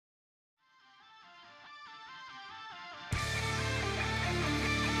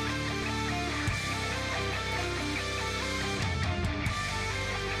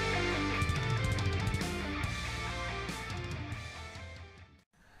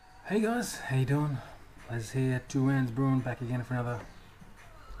Hey guys, how you doing? Les here, Two Hands Brewing, back again for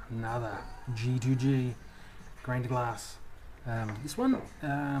another G2G grain to glass. This one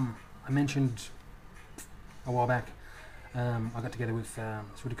I mentioned a while back. I got together with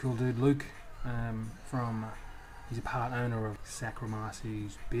this really cool dude, Luke, he's a part owner of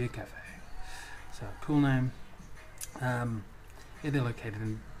Sacramasi's Beer Cafe. So cool name. Yeah, they're located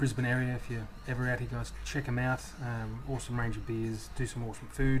in Brisbane area. If you're ever out here, guys, check them out. Awesome range of beers, do some awesome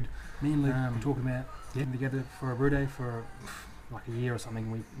food. Me and Luke were talking about getting together for a brew day for like a year or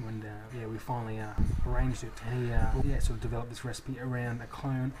something. We finally arranged it, and he sort of developed this recipe around a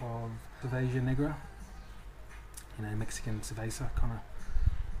clone of Cerveza Negra, Mexican cerveza kind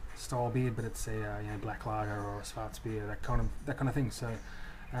of style beer, but it's a black lager or a Schwarzbier, that kind of thing. So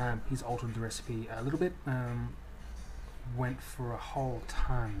he's altered the recipe a little bit. Went for a whole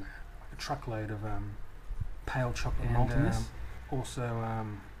ton, like a truckload of pale chocolate maltiness. Also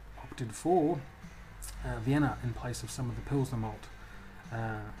opted for Vienna in place of some of the Pilsner malt.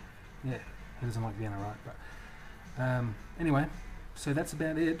 He doesn't like Vienna, right? But anyway, so that's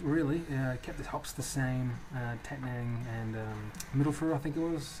about it, really. Kept the hops the same, Tatnang and Mittelfruh, I think it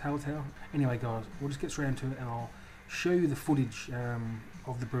was, Hallertau. Anyway, guys, we'll just get straight into it, and I'll show you the footage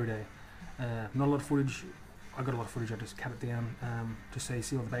of the brew day. Not a lot of footage. I got a lot of footage, I just cut it down just so you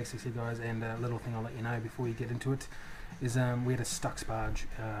see all the basics here, guys. And a little thing I'll let you know before you get into it is we had a Stux barge.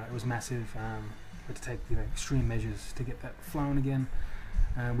 It was massive. We had to take extreme measures to get that flowing again.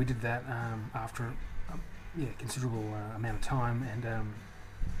 We did that after considerable amount of time,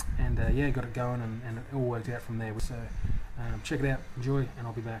 and got it going, and it all worked out from there. So check it out, enjoy, and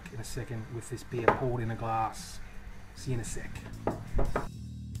I'll be back in a second with this beer poured in a glass. See you in a sec.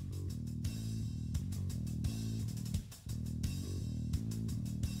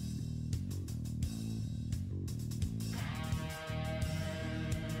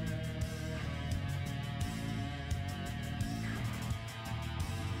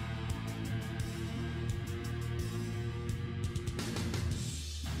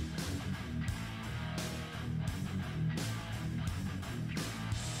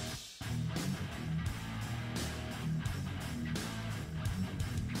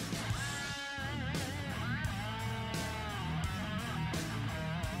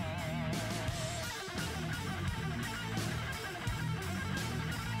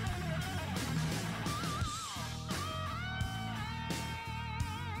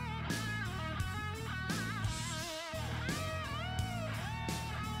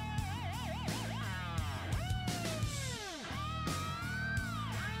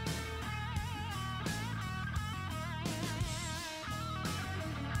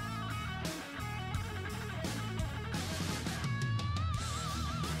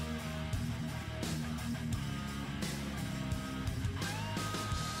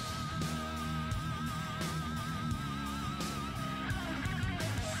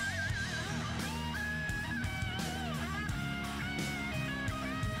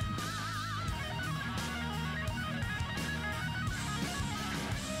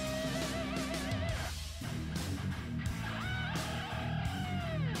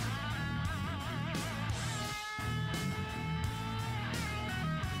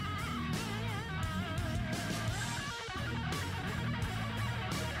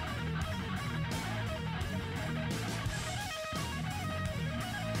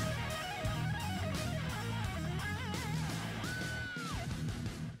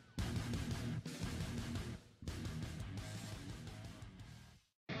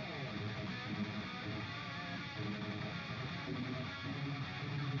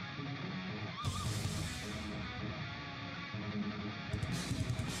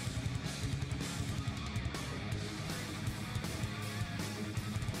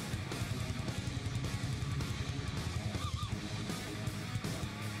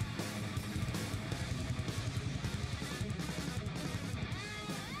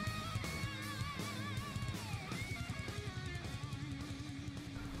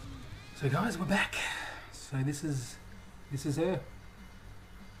 So guys, we're back. So this is her.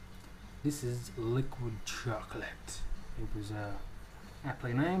 This is liquid chocolate. It was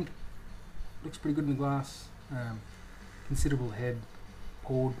aptly named. Looks pretty good in the glass. Considerable head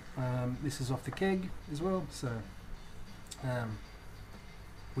poured. This is off the keg as well. So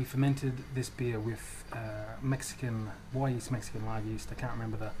we fermented this beer with Mexican lager yeast. I can't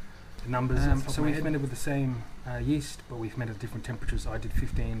remember the numbers. So we fermented with the same yeast, but we fermented at different temperatures. I did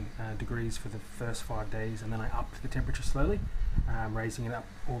 15 degrees for the first 5 days, and then I upped the temperature slowly, raising it up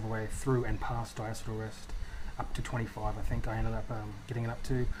all the way through and past diacetyl rest up to 25. I think I ended up getting it up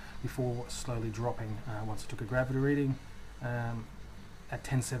to, before slowly dropping once I took a gravity reading. at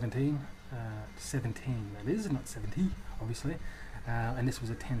 1017, 17 that is, not 70 obviously, and this was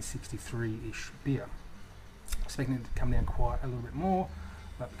a 1063-ish beer. Expecting it to come down quite a little bit more,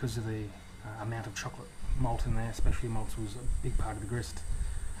 but because of the amount of chocolate malt in there, specialty malts was a big part of the grist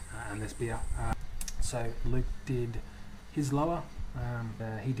and this beer. So Luke did his lower.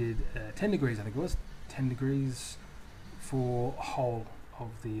 He did 10 degrees, I think it was 10 degrees for whole of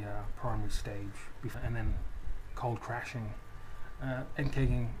the primary stage, and then cold crashing and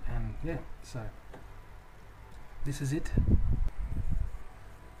kegging, and yeah, so this is it.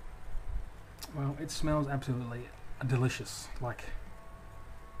 Well, it smells absolutely delicious, like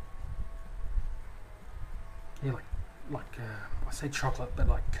yeah, like I say chocolate, but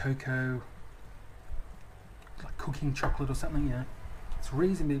like cocoa, like cooking chocolate or something. Yeah, it's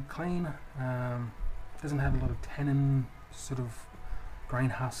reasonably clean. Doesn't have a lot of tannin sort of grain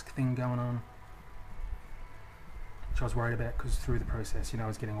husk thing going on, which I was worried about because through the process, you know, I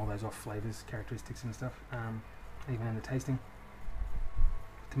was getting all those off flavors, characteristics and stuff, even in the tasting.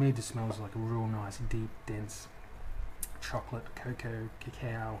 To me, it just smells like a real nice, deep, dense chocolate, cocoa,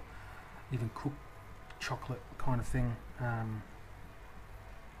 cacao, even cooked chocolate kind of thing.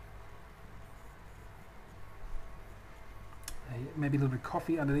 Maybe a little bit of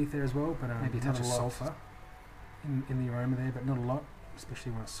coffee underneath there as well, but maybe a touch of sulphur in the aroma there, but not a lot,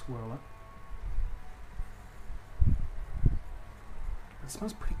 especially when I swirl it. It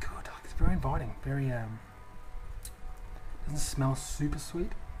smells pretty good. Like, it's very inviting. Very doesn't smell super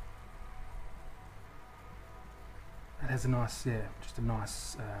sweet. It has a nice, yeah, just a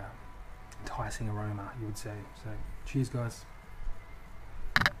nice enticing aroma, you would say. So, cheers, guys.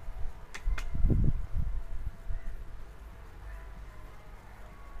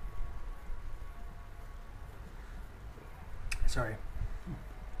 Sorry.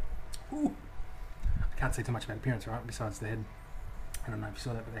 Ooh. I can't say too much about appearance, right? Besides the head. I don't know if you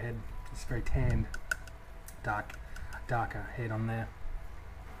saw that, but the head is very tanned, darker head on there,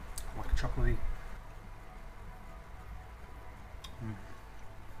 like a chocolatey.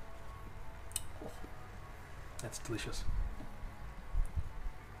 Oh, that's delicious.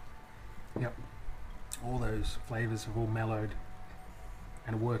 Yep, all those flavours have all mellowed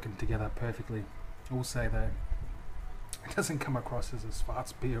and are working together perfectly. I will say though, it doesn't come across as a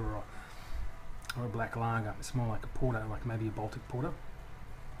Schwarz beer or a black lager. It's more like a porter, like maybe a Baltic porter.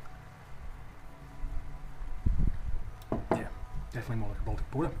 Yeah, definitely more like a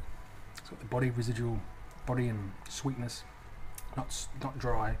Baltic porter. It's got the residual body and sweetness, not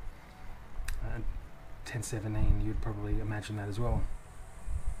dry. 1017, you'd probably imagine that as well.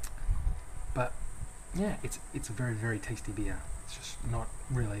 But yeah, it's a very, very tasty beer. It's just not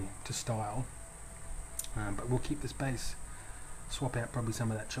really to style. But we'll keep this base, swap out probably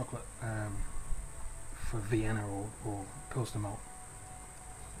some of that chocolate for Vienna or Pilsner malt,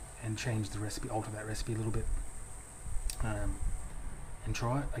 and change the recipe, alter that recipe a little bit, and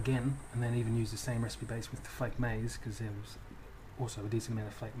try it again, and then even use the same recipe base with the flake maize, because there was also a decent amount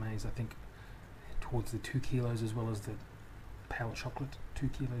of flake maize, I think, towards the 2 kilos, as well as the pale chocolate, 2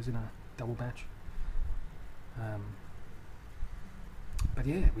 kilos in a double batch. But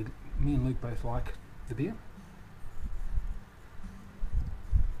yeah, me and Luke both like the beer.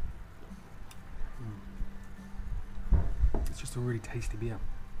 It's just a really tasty beer.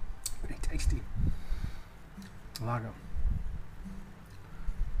 Very tasty lager.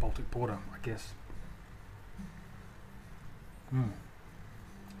 Baltic porter, I guess.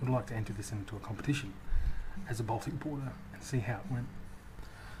 Would like to enter this into a competition as a Baltic porter and see how it went.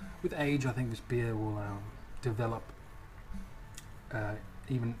 With age, I think this beer will develop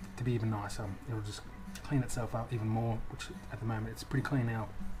even to be even nicer. It'll just clean itself up even more, which at the moment it's pretty clean now,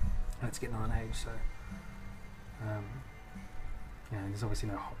 and it's getting on age. So, there's obviously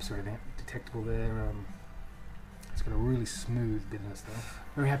no hops or anything detectable there. It's got a really smooth bitterness though.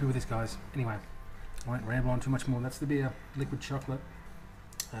 Very happy with this, guys. Anyway, I won't ramble on too much more. That's the beer, liquid chocolate.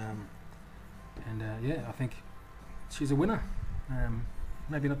 Yeah, I think she's a winner.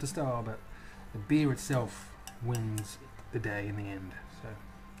 Maybe not to style, but the beer itself wins the day in the end. So,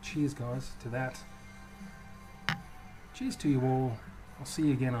 cheers, guys, to that. Cheers to you all. I'll see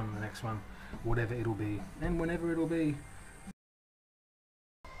you again on the next one, whatever it'll be, and whenever it'll be.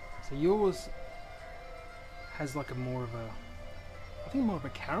 So yours has like a more of a, I think more of a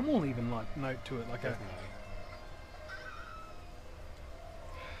caramel even like note to it, like definitely.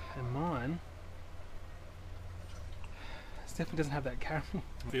 And mine, it definitely doesn't have that caramel.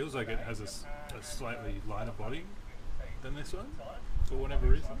 Feels like it has a slightly lighter body than this one, for whatever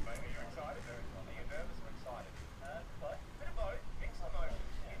reason.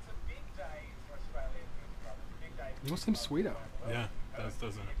 Yours seems sweeter. Yeah.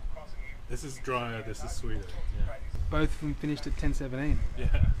 doesn't it? This is drier, this is sweeter. Yeah. Both of them finished at 10:17.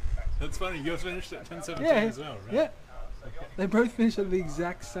 Yeah. That's funny, you finished at 10:17 Yeah, as well, right? yeah. They both finished at the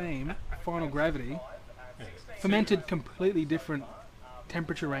exact same final gravity, Yeah. fermented completely different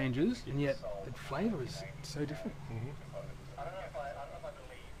temperature ranges, and yet the flavour is so different.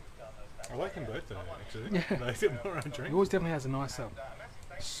 I like them both though, actually. Yeah. Like the more I drink. Yours definitely has a nicer,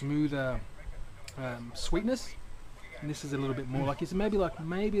 smoother sweetness, and this is a little bit more like it's maybe a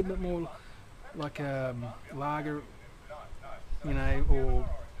bit more like lager, you know, or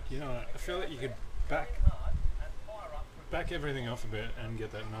You know, I feel like you could back everything off a bit and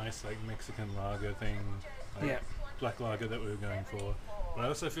get that nice like Mexican lager thing, like yeah, black lager that we were going for. But I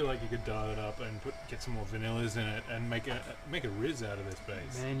also feel like you could dial it up and get some more vanillas in it and make a Riz out of this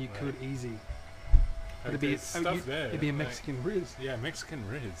base. man, you Like, could easy. like It'd be there's stuff there. It'd be a like- Mexican Riz. yeah, Mexican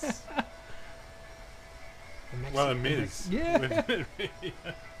Riz. A Well, a Mexican- Miz. Yeah.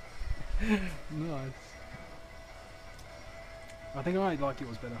 Yeah. Nice. I think I like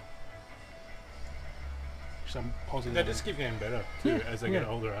yours better. Some positive. They just keep getting better too Yeah, as they yeah. get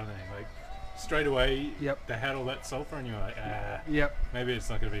older, aren't they? Like straight away, Yep. they had all that sulfur, and you're like, Yep. maybe it's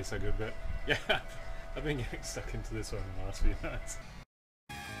not going to be so good. But yeah, I've been getting stuck into this one in the last few nights.